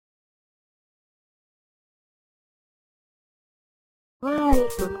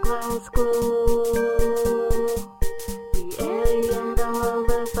Live from Glasgow, the Alien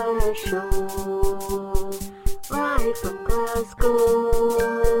Oliver Show. Live from Glasgow,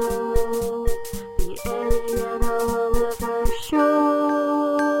 the Alien Oliver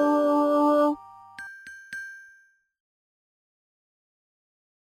Show.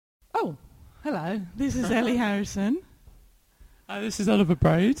 Oh, hello. This is Ellie Harrison. This is Oliver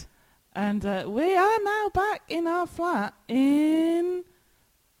Braid. And we are now back in our flat in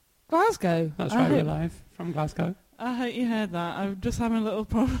Glasgow. That's right, we're live from Glasgow. I hope you heard that. I'm just having a little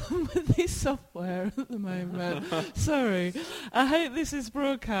problem with this software at the moment. Sorry. I hope this is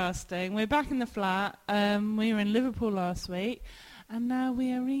broadcasting. We're back in the flat. We were in Liverpool last week. And now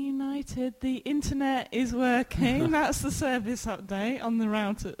we are reunited. The internet is working. That's the service update on the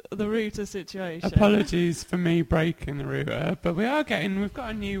router situation. Apologies for me breaking the router, but we've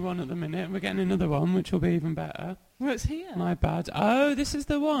got a new one at the minute. We're getting another one, which will be even better. Well, it's here. My bad. Oh, this is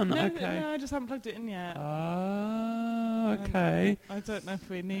the one. No, okay. No, I just haven't plugged it in yet. Oh, okay. I don't know if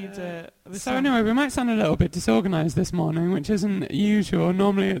we need it. So anyway, we might sound a little bit disorganised this morning, which isn't usual.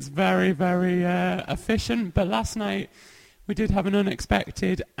 Normally it's very, very efficient, but last night we did have an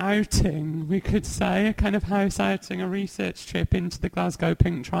unexpected outing, we could say, a kind of house outing, a research trip into the Glasgow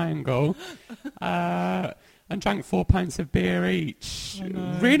Pink Triangle, and drank 4 pints of beer each,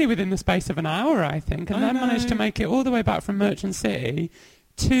 really within the space of an hour, I think, and then managed to make it all the way back from Merchant City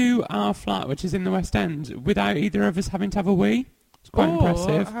to our flat, which is in the West End, without either of us having to have a wee. It's quite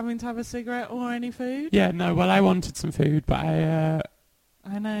impressive. Or having to have a cigarette or any food? Yeah, no, well, I wanted some food, but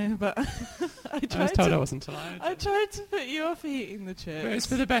I know, but I was told I wasn't allowed. I tried to put you off eating the chips. But it's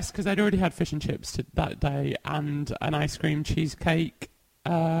for the best because I'd already had fish and chips that day and an ice cream cheesecake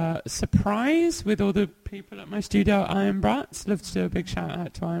surprise with all the people at my studio at Iron Brats. Love to do a big shout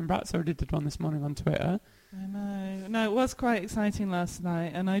out to Iron Brats. I already did one this morning on Twitter. I know. No, it was quite exciting last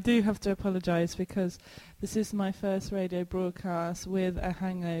night, and I do have to apologise because this is my first radio broadcast with a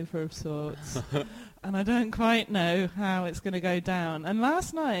hangover of sorts. And I don't quite know how it's going to go down. And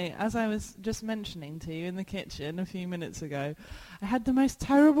last night, as I was just mentioning to you in the kitchen a few minutes ago, I had the most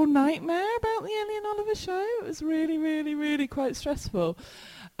terrible nightmare about the Ellie and Oliver show. It was really, really, really quite stressful.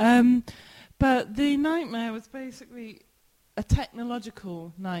 But the nightmare was basically a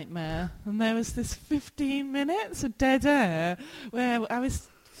technological nightmare. And there was this 15 minutes of dead air where I was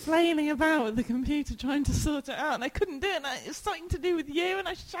flailing about with the computer trying to sort it out, and I couldn't do it, and it was something to do with you, and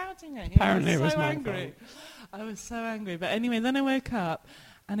I was shouting at you. Apparently it was my angry. I was so angry. But anyway, then I woke up,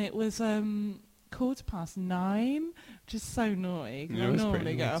 and it was 9:15, which is so naughty. Yeah, I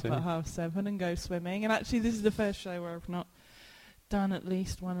normally get up at 7:30 and go swimming, and actually this is the first show where I've not done at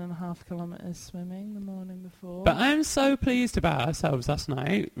least 1.5 kilometres swimming the morning before. But I'm so pleased about ourselves last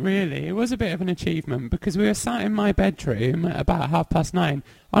night, really. It was a bit of an achievement because we were sat in my bedroom at about 9:30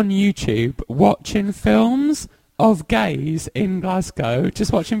 on YouTube watching films of gays in Glasgow,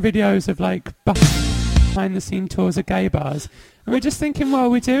 just watching videos of like behind the scene tours of gay bars. And we're just thinking, what are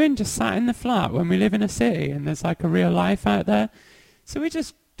we doing? Just sat in the flat when we live in a city and there's like a real life out there. So we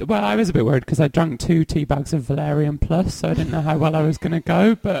just... Well, I was a bit worried because I drank 2 tea bags of Valerian Plus, so I didn't know how well I was going to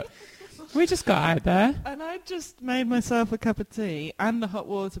go, but we just got out there. And I just made myself a cup of tea and a hot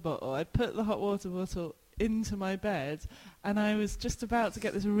water bottle. I put the hot water bottle into my bed, and I was just about to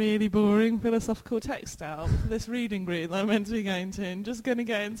get this really boring philosophical text out for this reading group that I'm meant to be going to, and just going to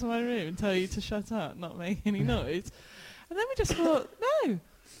get into my room and tell you to shut up, not make any noise. And then we just thought, no,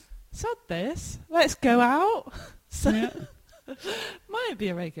 sod this, let's go out. So... Yeah. Might be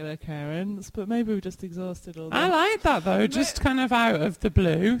a regular occurrence, but maybe we're just exhausted all day. I like that though, just kind of out of the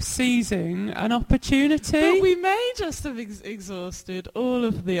blue, seizing an opportunity. But we may just have exhausted all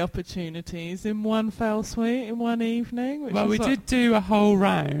of the opportunities in one fell swoop, in one evening. Well, we did do a whole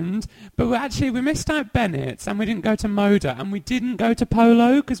round, but we missed out Bennett's, and we didn't go to Moda, and we didn't go to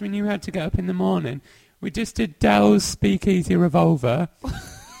Polo because we knew we had to get up in the morning. We just did Dell's Speakeasy Revolver.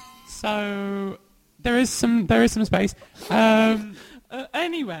 So... There is some space.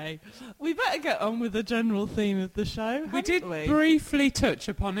 Anyway, we better get on with the general theme of the show. We did briefly touch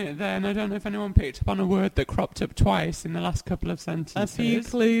upon it then. I don't know if anyone picked up on a word that cropped up twice in the last couple of sentences. A few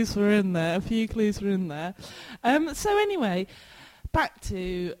clues were in there. So anyway, back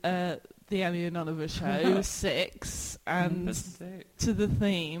to the Ellie and Oliver show 6 and to the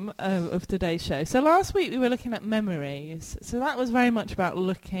theme of today's show. So last week we were looking at memories. So that was very much about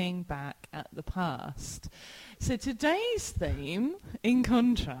looking back at the past. So today's theme, in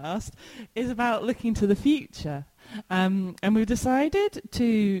contrast, is about looking to the future. And we've decided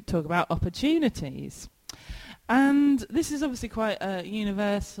to talk about opportunities. And this is obviously quite a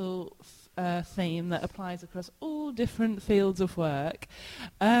universal theme that applies across all different fields of work,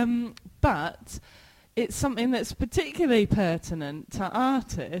 but it's something that's particularly pertinent to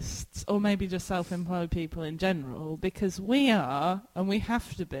artists, or maybe just self-employed people in general, because we are, and we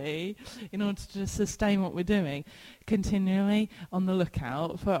have to be, in order to sustain what we're doing, continually on the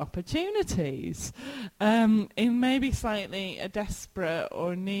lookout for opportunities, in maybe slightly a desperate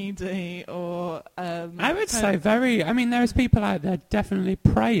or needy or... I would say there's people out there definitely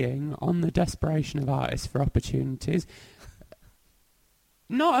preying on the desperation of artists for opportunities.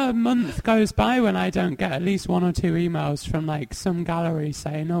 Not a month goes by when I don't get at least 1 or 2 emails from like some gallery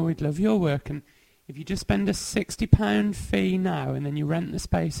saying, "Oh, we'd love your work, and if you just spend a £60 fee now and then you rent the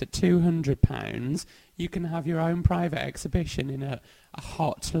space at £200, you can have your own private exhibition in a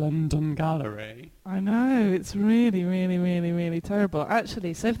hot London gallery." I know, it's really, really, really, really terrible.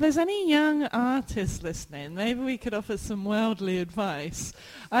 Actually, so if there's any young artists listening, maybe we could offer some worldly advice.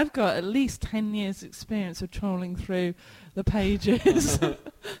 I've got at least 10 years' experience of trawling through the pages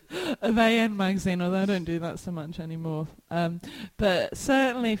of AN magazine, although I don't do that so much anymore. But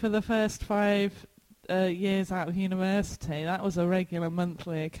certainly for the first 5 years out of university, that was a regular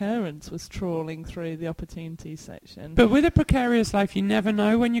monthly occurrence, was trawling through the opportunities section. But with a precarious life, you never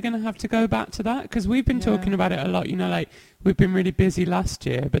know when you're going to have to go back to that, because we've been talking about it a lot, like we've been really busy last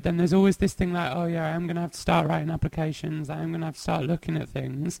year, but then there's always this thing like, oh yeah, I'm going to have to start writing applications, I'm going to have to start looking at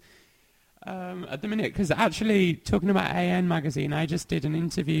things. At the minute, because actually talking about AN magazine, I just did an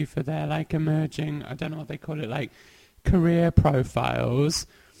interview for their like emerging, I don't know what they call it, like career profiles,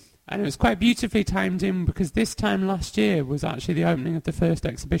 and it was quite beautifully timed in because this time last year was actually the opening of the first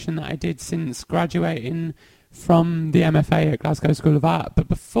exhibition that I did since graduating from the MFA at Glasgow School of Art. But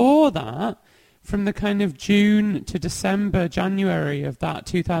before that, from the kind of June to December, January of that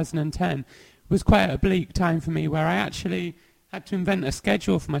 2010 was quite a bleak time for me, where I actually had to invent a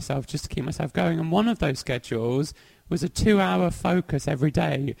schedule for myself just to keep myself going. And one of those schedules was a 2-hour focus every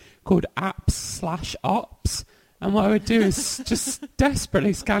day called Apps/Ops. And what I would do is just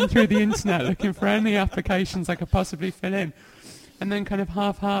desperately scan through the internet looking for any applications I could possibly fill in, and then kind of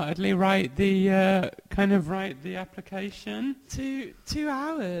half-heartedly write the application. 2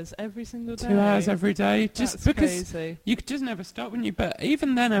 hours every single day. 2 hours every day, just That's because crazy. you could just never stop, wouldn't you? But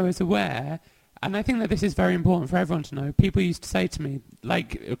even then, I was aware, and I think that this is very important for everyone to know. People used to say to me,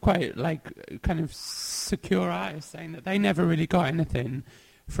 like quite like kind of secure artists, saying that they never really got anything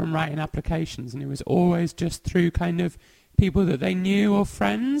from writing applications, and it was always just through kind of people that they knew or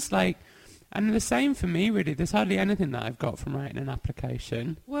friends, and the same for me really. There's hardly anything that I've got from writing an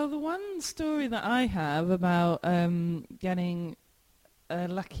application. Well, the one story that I have about getting a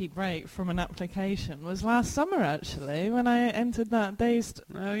lucky break from an application was last summer, actually, when I entered that Dazed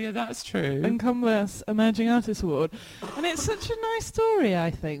Oh yeah, that's true. and Converse Emerging Artist Award. And it's such a nice story,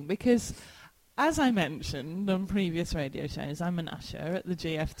 I think, because as I mentioned on previous radio shows, I'm an usher at the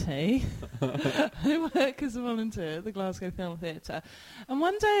GFT. I work as a volunteer at the Glasgow Film Theatre. And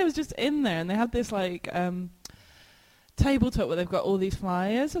one day I was just in there, and they had this tabletop where they've got all these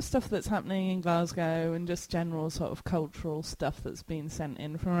flyers of stuff that's happening in Glasgow and just general sort of cultural stuff that's been sent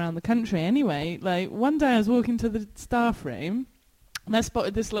in from around the country. Anyway, like one day I was walking to the staff room, and I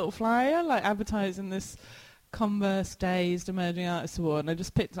spotted this little flyer like advertising this Converse Dazed Emerging Artist Award, and I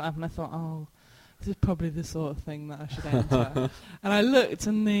just picked it up and I thought, oh, this is probably the sort of thing that I should enter. And I looked,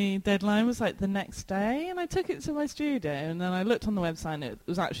 and the deadline was like the next day, and I took it to my studio, and then I looked on the website, and it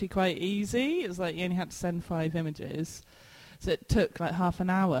was actually quite easy. It was like you only had to send 5 images, so it took like half an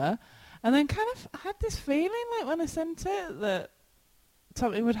hour. And then kind of I had this feeling like when I sent it that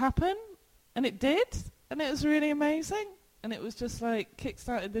something would happen, and it did, and it was really amazing. And it was just like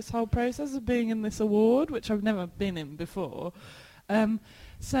kick-started this whole process of being in this award, which I've never been in before.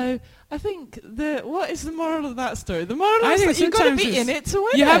 So I think what is the moral of that story? The moral is that you've got to be in it to win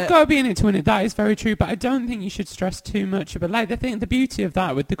it. You have got to be in it to win it. That is very true. But I don't think you should stress too much about the beauty of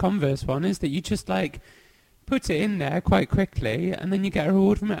that with the Converse one is that you just like put it in there quite quickly and then you get a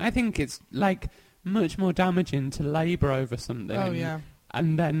reward from it. I think it's like much more damaging to labour over something. Oh yeah.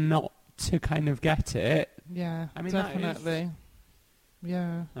 And then not to kind of get it. Yeah. I mean, definitely.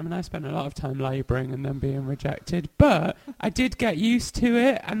 Yeah. I mean, I spent a lot of time labouring and then being rejected, but I did get used to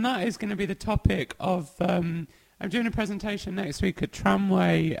it, and that is going to be the topic of... I'm doing a presentation next week at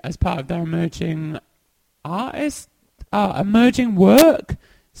Tramway as part of their Emerging Work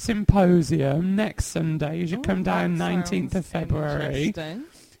Symposium next Sunday. You should come down 19th of February.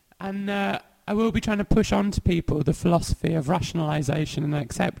 And I will be trying to push on to people the philosophy of rationalisation and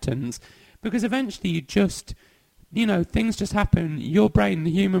acceptance, because eventually you just... things just happen. Your brain,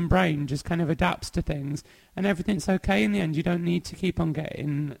 the human brain, just kind of adapts to things, and everything's okay in the end. You don't need to keep on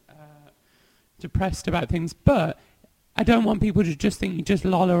getting depressed about things. But I don't want people to just think you just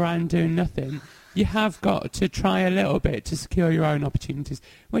loll around doing nothing. You have got to try a little bit to secure your own opportunities,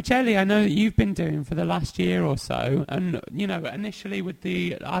 which, Ellie, I know that you've been doing for the last year or so, and, you know, initially with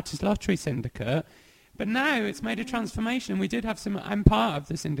the Artist Lottery Syndicate, but now it's made a transformation. We did have I'm part of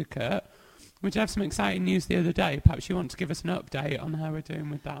the syndicate. We did have some exciting news the other day. Perhaps you want to give us an update on how we're doing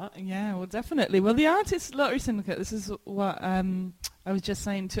with that. Yeah, well, definitely. Well, the Artist Lottery Syndicate, this is what I was just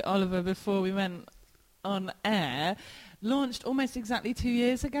saying to Oliver before we went on air, launched almost exactly 2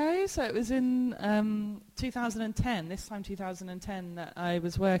 years ago. So it was in 2010, this time 2010, that I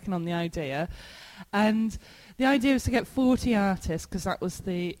was working on the idea. And the idea was to get 40 artists, because that was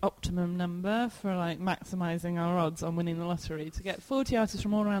the optimum number for like maximising our odds on winning the lottery, to get 40 artists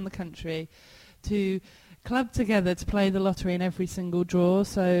from all around the country to club together to play the lottery in every single draw,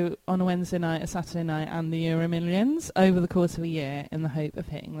 so on a Wednesday night, a Saturday night, and the Euro Millions over the course of a year, in the hope of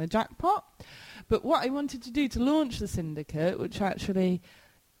hitting the jackpot. But what I wanted to do to launch the syndicate, which actually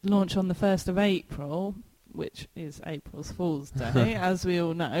launched on the 1st of April, which is April's Fool's Day, as we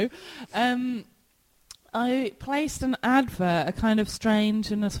all know, I placed an advert, a kind of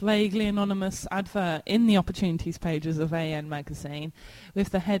strange and a vaguely anonymous advert, in the opportunities pages of AN magazine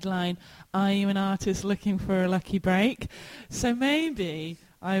with the headline, "Are you an artist looking for a lucky break?" So maybe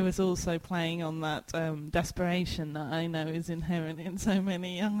I was also playing on that desperation that I know is inherent in so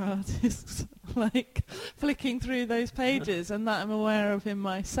many young artists, like flicking through those pages, and that I'm aware of in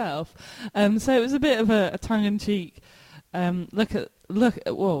myself. So it was a bit of a tongue-in-cheek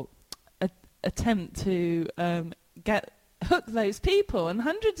attempt to hook those people, and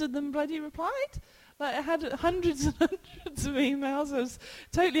hundreds of them bloody replied. Like, I had hundreds and hundreds of emails. I was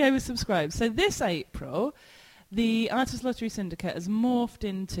totally oversubscribed. So this April, the Artist Lottery Syndicate has morphed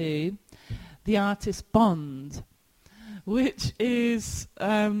into the Artist Bond, which is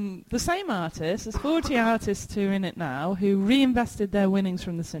the same artists. There's 40 artists who are in it now who reinvested their winnings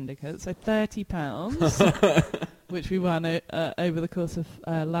from the syndicate, so £30, which we won over the course of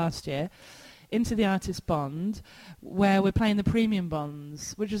last year, into the Artist Bond, where we're playing the premium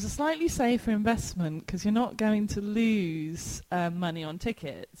bonds, which is a slightly safer investment because you're not going to lose money on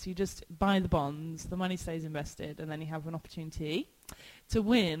tickets. You just buy the bonds, the money stays invested, and then you have an opportunity to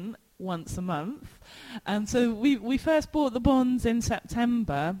win once a month. And so we first bought the bonds in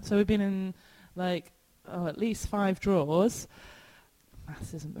September, so we've been in at least 5 draws.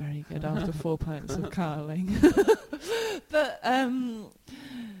 Maths isn't very good after 4 pints of carling. But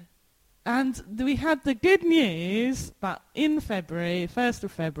and we had the good news that in February, 1st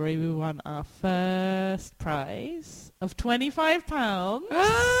of February, we won our first prize of £25,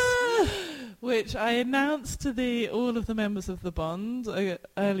 which I announced to all of the members of the bond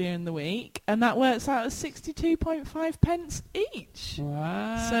earlier in the week, and that works out as 62.5 pence each.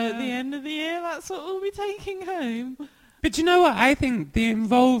 Wow. So at the end of the year, that's what we'll be taking home. But you know what? I think the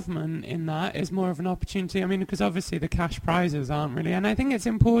involvement in that is more of an opportunity. I mean, because obviously the cash prizes aren't really. And I think it's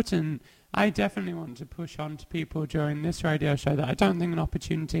important. I definitely want to push on to people during this radio show that I don't think an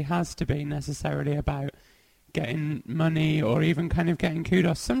opportunity has to be necessarily about getting money or even kind of getting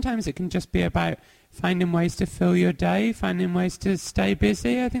kudos. Sometimes it can just be about finding ways to fill your day, finding ways to stay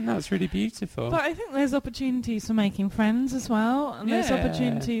busy. I think that's really beautiful. But I think there's opportunities for making friends as well, and there's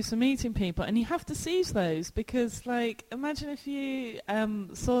opportunities for meeting people, and you have to seize those, because, like, imagine if you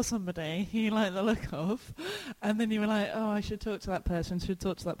saw somebody you like the look of, and then you were like, oh, I should talk to that person,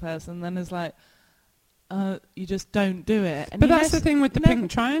 then there's like, you just don't do it. And but that's the thing with the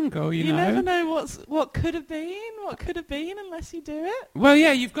pink triangle, you know. You never know what could have been unless you do it. Well,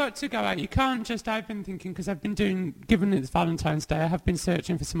 yeah, you've got to go out. You can't just, I've been thinking, because I've been given it's Valentine's Day, I have been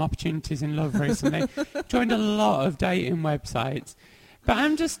searching for some opportunities in love recently. Joined a lot of dating websites. But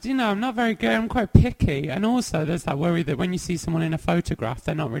I'm just, I'm not very good. I'm quite picky. And also there's that worry that when you see someone in a photograph,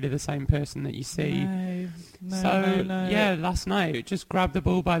 they're not really the same person that you see. No. Yeah, last night, just grabbed the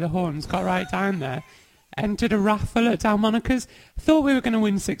bull by the horns, got right down there. Entered a raffle at Dalmonica's. Thought we were going to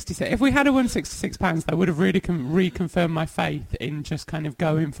win 66. If we had won £66, that would have really reconfirmed my faith in just kind of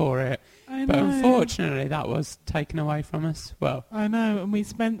going for it. I know. But unfortunately, that was taken away from us. Well, I know, and we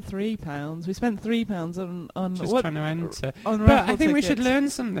spent £3. We spent £3 on just trying to enter. On but raffle I think we should tickets. learn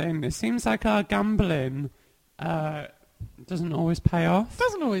something. It seems like our gambling doesn't always pay off.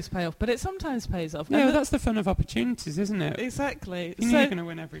 Doesn't always pay off, but it sometimes pays off. Yeah, well, that's the fun of opportunities, isn't it? Exactly. You know you're going to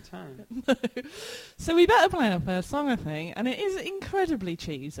win every time. No. So we better play our first song, I think, and it is incredibly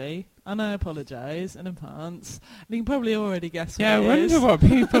cheesy, and I apologise in advance. And you can probably already guess what Yeah, I it wonder is. what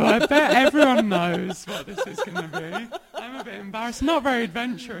people... I bet everyone knows what this is going to be. I'm a bit embarrassed. Not very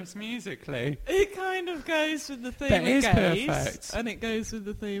adventurous musically. It kind of goes with the theme That of is gaze, perfect. and it goes with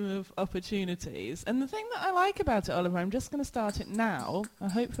the theme of opportunities. And the thing that I like about it, Oliver, I'm just going to start it now.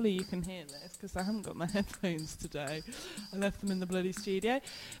 Hopefully you can hear this, because I haven't got my headphones today. I left them in the bloody studio.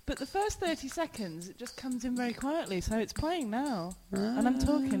 But the first 30 seconds, it just comes in very quietly, so it's playing now. And I'm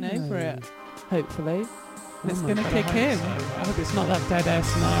talking over it, hopefully. It's Oh my going to God, kick I hope in. so. I hope it's not that dead air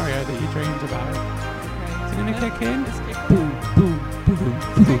scenario that you dreamed about. Okay, Is it going to kick in? It's kicking in. Boom, boom, boom,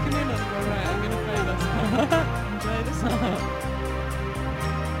 It's boom. kicking in, Oliver. Right, I'm going to play this. Enjoy this song.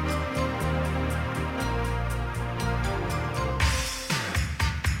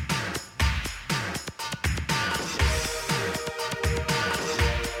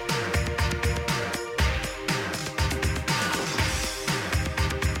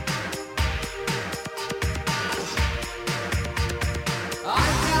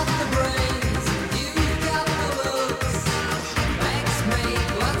 I've got the brains, you've got the looks. Banks make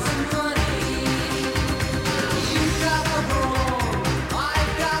lots of money. You've got the brawn,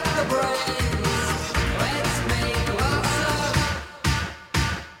 I've got the brains. Let's make lots of.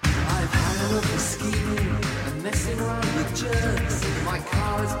 I've had enough of scheming and messing around with jerks. My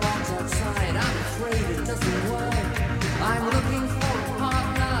car is parked outside, I'm afraid it doesn't work. I'm looking for a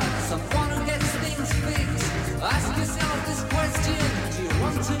partner, someone who gets things fixed. Ask yourself this question, do you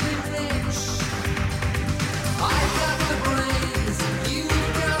want to be rich? I've got the brains, you've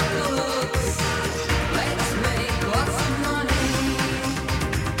got the looks. Let's make lots of money.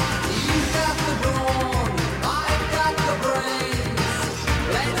 You've got the brawn, I've got the brains.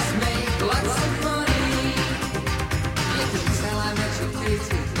 Let's make lots of money. You can tell I'm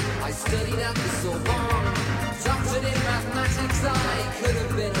educated, I studied at the Sorbonne. Doctored in mathematics, I could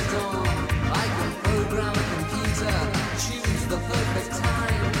have been a don. I can program a computer, choose the perfect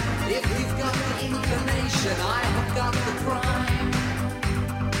time. If you've got the inclination, I have got the crime.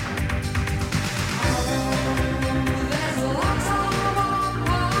 There's lots of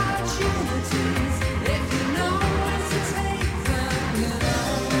opportunities if you know where to take them, you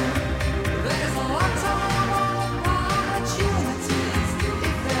know. There's lots of opportunities.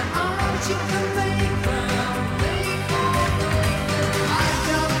 If there aren't, you can make them. I've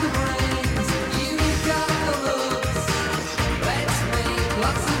got the brains, you've got the looks. Let's make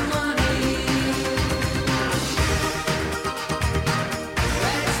lots of money.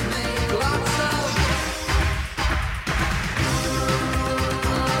 Let's make lots of.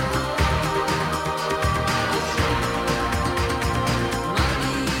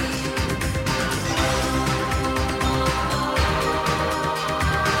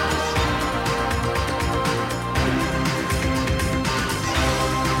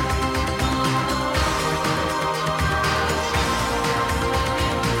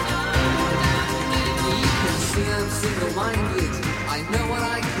 You can see I'm single-minded. I know what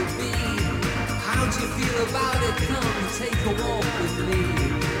I could be. How do you feel about it? Come take a walk with me.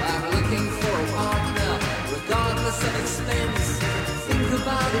 I'm looking for a partner, regardless of expense. Think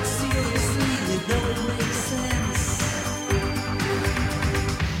about it seriously. You know it makes sense.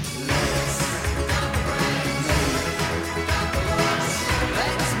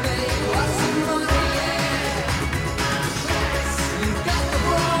 Let's make lots of money. You've got the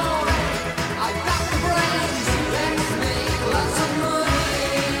brawn, I've got the brains. Let's make lots of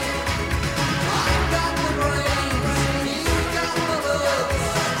money. I've got the brains, you've got the looks.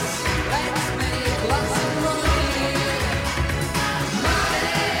 Let's make lots of money. Money.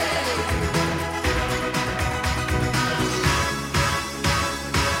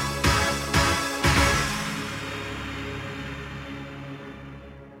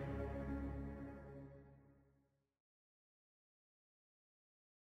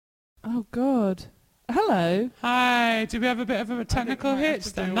 Oh, God. Hello. Hi, do we have a bit of a technical we might have hitch to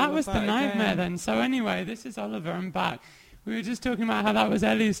do then? all That of was the that nightmare again. then. So anyway, this is Oliver, I'm back. We were just talking about how that was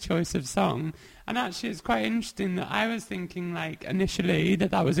Ellie's choice of song. And actually it's quite interesting that I was thinking like initially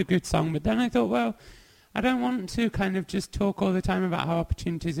that was a good song. But then I thought, well, I don't want to kind of just talk all the time about how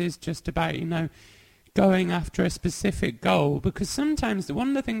opportunities is just about, you know, going after a specific goal. Because sometimes one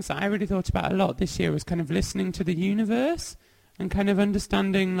of the things that I really thought about a lot this year was kind of listening to the universe and kind of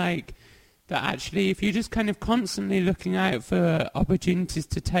understanding like that actually if you're just kind of constantly looking out for opportunities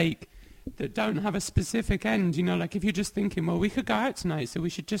to take that don't have a specific end, you know, like if you're just thinking, well, we could go out tonight, so we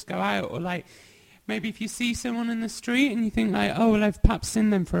should just go out, or like maybe if you see someone in the street and you think like, oh, well, I've perhaps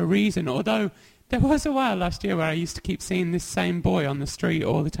seen them for a reason, although there was a while last year where I used to keep seeing this same boy on the street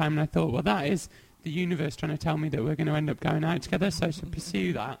all the time, and I thought, well, that is the universe trying to tell me that we're going to end up going out together, so I should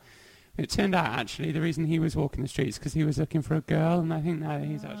pursue that. It turned out actually the reason he was walking the streets because he was looking for a girl, and I think now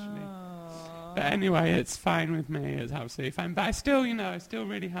he's actually But anyway, it's fine with me. It's absolutely fine. But I still, I still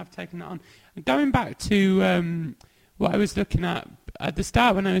really have taken that on. Going back to what I was looking at the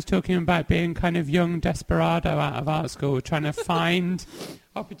start when I was talking about being kind of young desperado out of art school, trying to find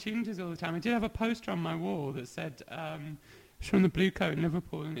opportunities all the time. I did have a poster on my wall that said, it's from the Blue Coat in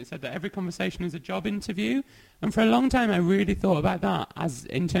Liverpool, and it said that every conversation is a job interview. And for a long time, I really thought about that as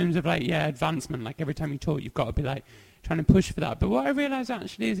in terms of advancement. Like every time you talk, you've got to be trying to push for that. But what I realised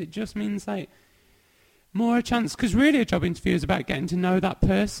actually is it just means more a chance, because really a job interview is about getting to know that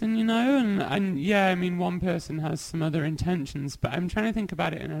person, and yeah, I mean, one person has some other intentions, but I'm trying to think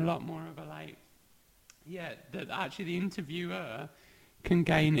about it in a lot more of a that actually the interviewer can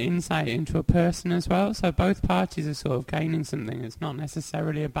gain insight into a person as well, so both parties are sort of gaining something. It's not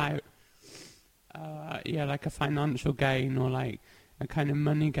necessarily about a financial gain or a kind of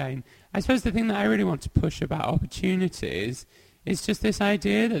money gain. I suppose the thing that I really want to push about opportunities is just this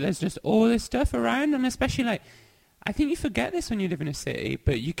idea that there's just all this stuff around, and especially I think you forget this when you live in a city,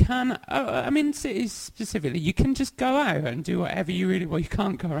 but you can, cities specifically, you can just go out and do whatever you really want. You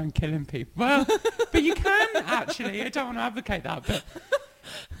can't go around killing people. Well, but you can actually. I don't want to advocate that, but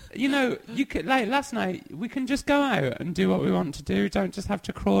you could, last night, we can just go out and do what we want to do. Don't just have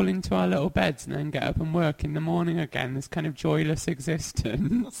to crawl into our little beds and then get up and work in the morning again, this kind of joyless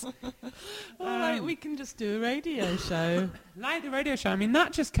existence. We can just do a radio show. Like the radio show, I mean,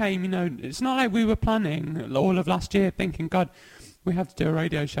 that just came, it's not like we were planning all of last year thinking, God, we have to do a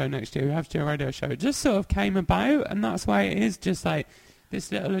radio show next year, we have to do a radio show. It just sort of came about, and that's why it is just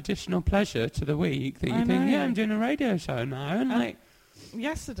this little additional pleasure to the week that you think, I'm doing a radio show now, and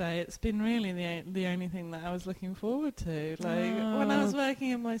yesterday, it's been really the only thing that I was looking forward to. When I was working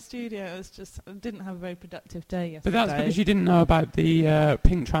in my studio, I didn't have a very productive day yesterday. But that's because you didn't know about the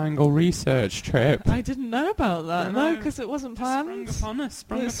Pink Triangle research trip. I didn't know about that, no, because it wasn't planned. Sprung upon us.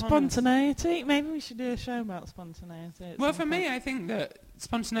 Spontaneity. Maybe we should do a show about spontaneity. Well, for me, I think that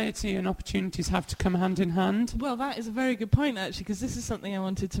spontaneity and opportunities have to come hand in hand. Well, that is a very good point, actually, because this is something I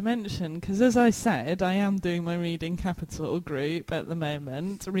wanted to mention, because as I said, I am doing my Reading Capital group at the moment,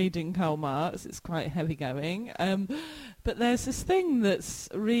 reading Karl Marx. It's quite heavy going. But there's this thing that's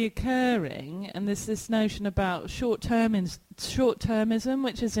reoccurring, and there's this notion about short-termism,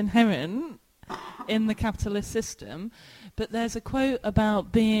 which is inherent in the capitalist system. But there's a quote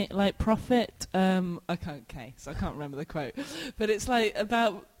about being profit. So I can't remember the quote, but it's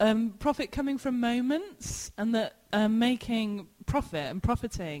about profit coming from moments, and that making profit and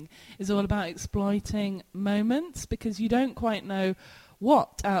profiting is all about exploiting moments, because you don't quite know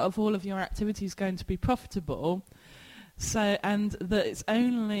what out of all of your activities is going to be profitable. So, and that it's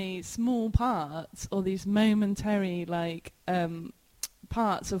only small parts or these momentary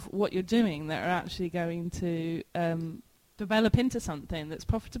parts of what you're doing that are actually going to develop into something that's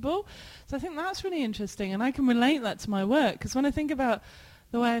profitable. So I think that's really interesting, and I can relate that to my work, because when I think about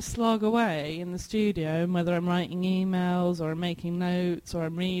the way I slog away in the studio, and whether I'm writing emails or I'm making notes or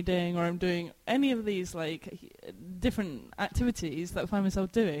I'm reading or I'm doing any of these different activities that I find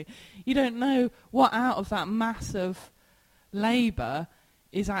myself doing, you don't know what out of that massive labour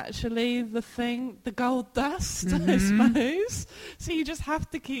is actually the gold dust, I suppose. So you just have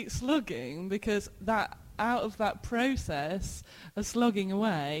to keep slugging, because that out of that process of slogging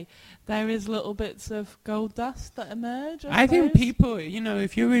away, there is little bits of gold dust that emerge. I think people,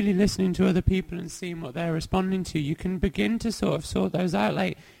 if you're really listening to other people and seeing what they're responding to, you can begin to sort those out.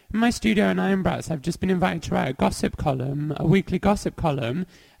 In my studio in Iron Brats, I've just been invited to write a gossip column, a weekly gossip column,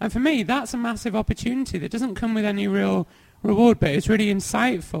 and for me, that's a massive opportunity that doesn't come with any real reward, but it's really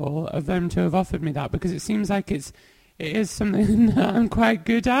insightful of them to have offered me that, because it seems like it is something that I'm quite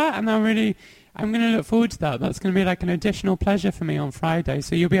good at, and I'm going to look forward to that. That's going to be an additional pleasure for me on Friday.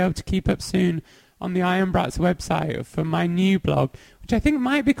 So you'll be able to keep up soon on the Iron Brats website for my new blog, which I think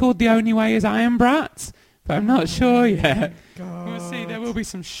might be called The Only Way is Iron Brats, but I'm not sure yet. We'll see. There will be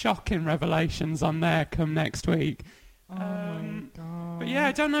some shocking revelations on there come next week. But yeah,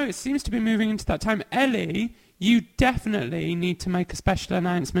 I don't know. It seems to be moving into that time. Ellie, you definitely need to make a special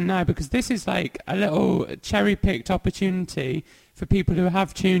announcement now, because this is a little cherry-picked opportunity for people who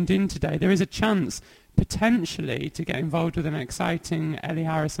have tuned in today. There is a chance, potentially, to get involved with an exciting Ellie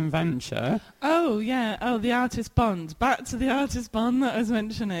Harrison venture. Oh, yeah. Oh, the Artist Bond. Back to the Artist Bond that I was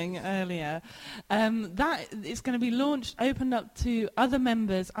mentioning earlier. That is going to be opened up to other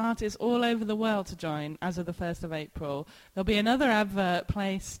members, artists all over the world to join as of the 1st of April. There'll be another advert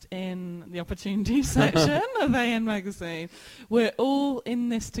placed in the opportunities section of AN Magazine. We're all in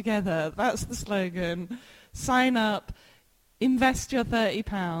this together. That's the slogan. Sign up. Invest your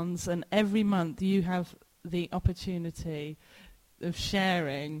 £30, and every month you have the opportunity of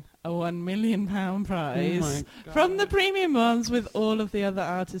sharing a £1 million prize my from the God. premium ones with all of the other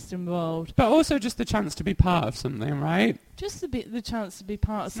artists involved. But also just the chance to be part of something, right? Just the chance to be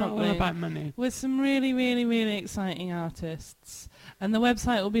part of It's not something. all about money. With some really, really, really exciting artists. And the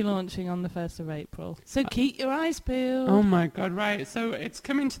website will be launching on the 1st of April. So keep your eyes peeled. Oh my God, right. So it's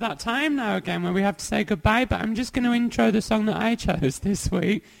coming to that time now again where we have to say goodbye, but I'm just going to intro the song that I chose this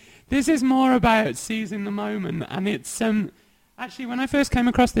week. This is more about seizing the moment, and it's... Actually, when I first came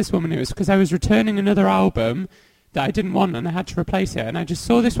across this woman, it was because I was returning another album that I didn't want and I had to replace it. And I just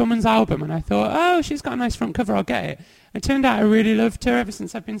saw this woman's album and I thought, oh, she's got a nice front cover, I'll get it. It turned out I really loved her ever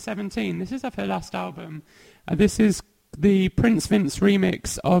since I've been 17. This is off her last album. This is the Prince Vince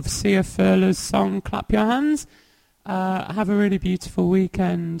remix of Sia Furler's song Clap Your Hands. Have a really beautiful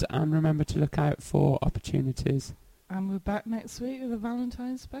weekend and remember to look out for opportunities. And we're back next week with a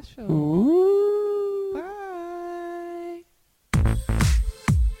Valentine's special. Ooh.